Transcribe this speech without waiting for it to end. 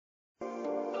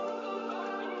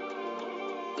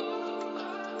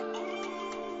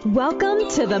Welcome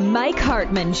to the Mike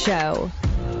Hartman Show.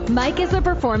 Mike is a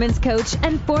performance coach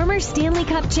and former Stanley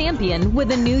Cup champion with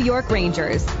the New York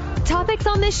Rangers. Topics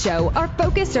on this show are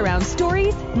focused around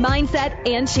stories, mindset,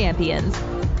 and champions.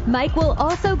 Mike will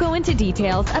also go into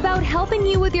details about helping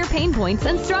you with your pain points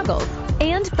and struggles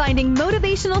and finding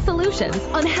motivational solutions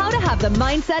on how to have the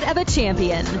mindset of a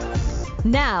champion.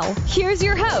 Now, here's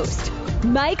your host,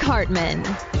 Mike Hartman.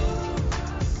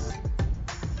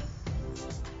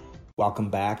 Welcome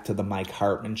back to the Mike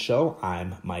Hartman Show.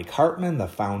 I'm Mike Hartman, the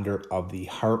founder of the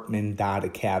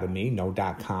Hartman.Academy,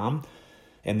 no.com,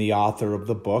 and the author of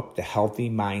the book, The Healthy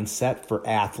Mindset for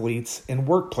Athletes and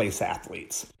Workplace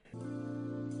Athletes.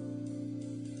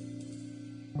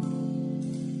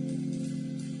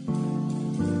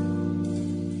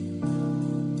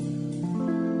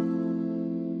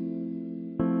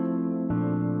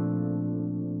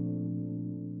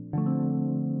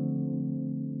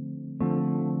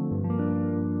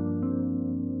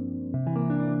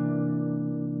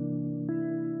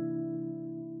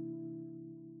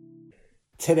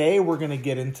 Today, we're going to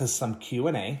get into some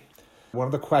Q&A. One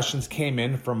of the questions came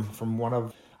in from one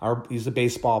of he's a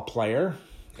baseball player,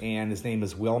 and his name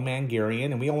is Will Mangarian,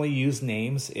 and we only use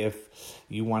names if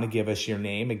you want to give us your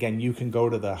name. Again, you can go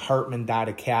to the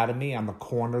Hartman.Academy. On the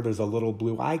corner, there's a little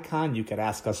blue icon. You could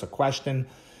ask us a question,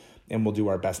 and we'll do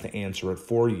our best to answer it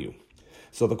for you.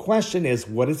 So the question is,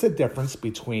 what is the difference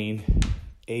between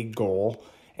a goal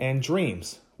and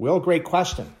dreams? Will, great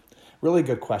question. Really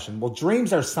good question. Well,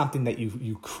 dreams are something that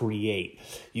you create.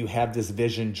 You have this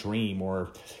vision dream, or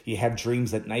you have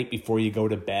dreams at night before you go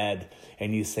to bed,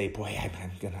 and you say, boy,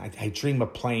 I dream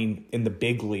of playing in the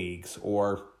big leagues,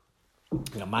 or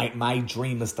my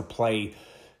dream is to play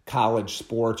college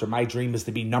sports, or my dream is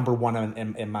to be number one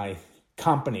in my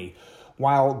company.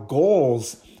 While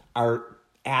goals are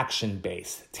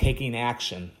action-based, taking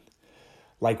action.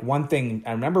 Like one thing,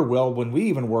 I remember, Will, when we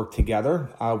even worked together,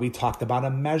 we talked about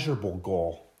a measurable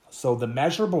goal. So the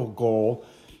measurable goal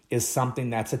is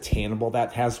something that's attainable,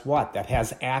 that has what? That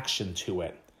has action to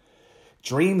it.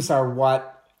 Dreams are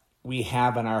what we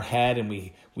have in our head, and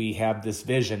we have this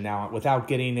vision. Now, without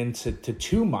getting into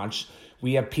too much,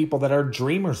 we have people that are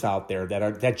dreamers out there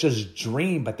that just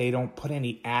dream, but they don't put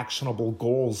any actionable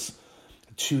goals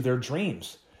to their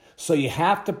dreams. So you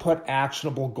have to put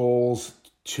actionable goals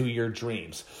to your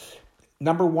dreams.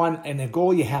 Number one, in a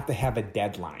goal, you have to have a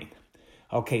deadline.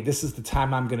 Okay, this is the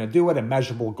time I'm going to do it, a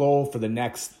measurable goal for the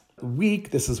next week.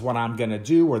 This is what I'm going to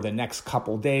do, or the next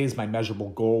couple days. My measurable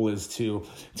goal is to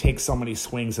take so many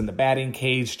swings in the batting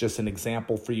cage, just an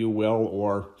example for you, Will,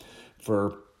 or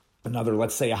for another,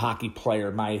 let's say a hockey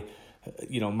player. My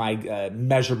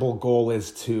measurable goal is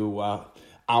to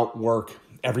outwork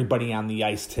everybody on the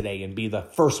ice today and be the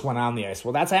first one on the ice.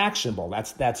 Well, that's actionable.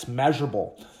 That's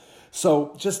measurable.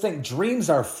 So just think, dreams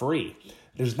are free.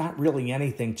 There's not really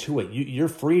anything to it. You're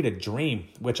free to dream,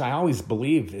 which I always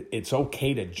believe it's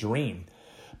okay to dream.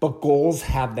 But goals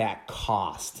have that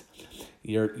cost.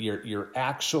 You're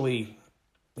actually,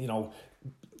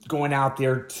 going out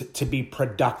there to be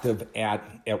productive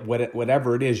at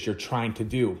whatever it is you're trying to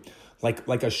do.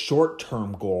 Like a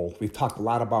short-term goal. We've talked a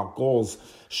lot about goals.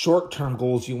 Short-term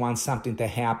goals, you want something to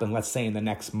happen, let's say in the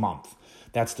next month.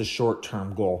 That's the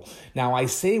short-term goal. Now, I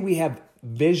say we have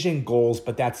vision goals,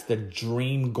 but that's the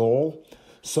dream goal.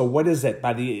 So what is it?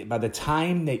 By the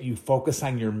time that you focus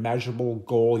on your measurable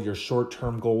goal, your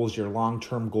short-term goals, your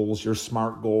long-term goals, your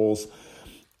SMART goals,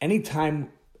 anytime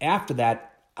after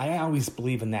that, I always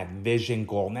believe in that vision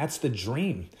goal, and that's the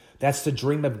dream. That's the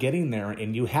dream of getting there,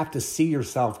 and you have to see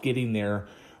yourself getting there,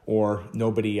 or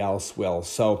nobody else will.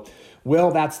 So,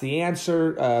 Will, that's the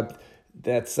answer.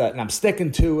 And I'm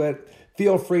sticking to it.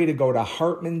 Feel free to go to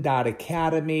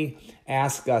Hartman.Academy.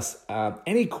 Ask us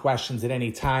any questions at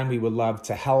any time. We would love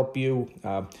to help you.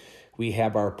 We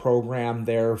have our program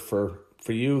there for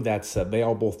you that's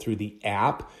available through the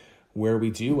app, where we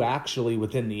do actually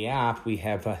within the app, we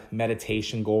have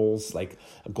meditation goals, like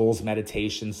a goals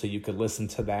meditation, so you could listen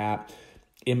to that,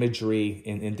 imagery,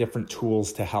 and different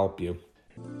tools to help you.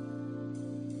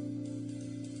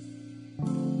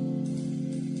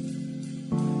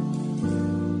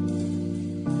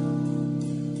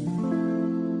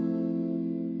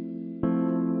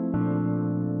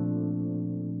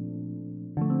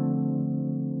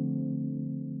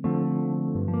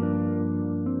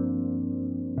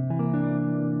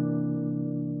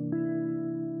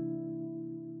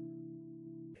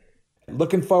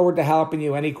 Looking forward to helping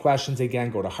you. Any questions, again,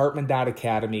 go to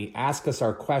Hartman.Academy. Ask us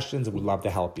our questions, and we'd love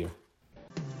to help you.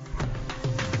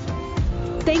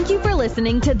 Thank you for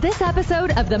listening to this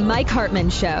episode of The Mike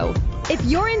Hartman Show. If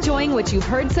you're enjoying what you've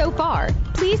heard so far,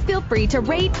 please feel free to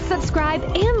rate, subscribe,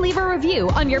 and leave a review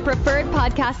on your preferred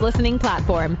podcast listening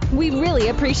platform. We really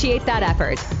appreciate that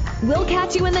effort. We'll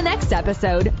catch you in the next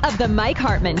episode of The Mike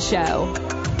Hartman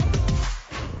Show.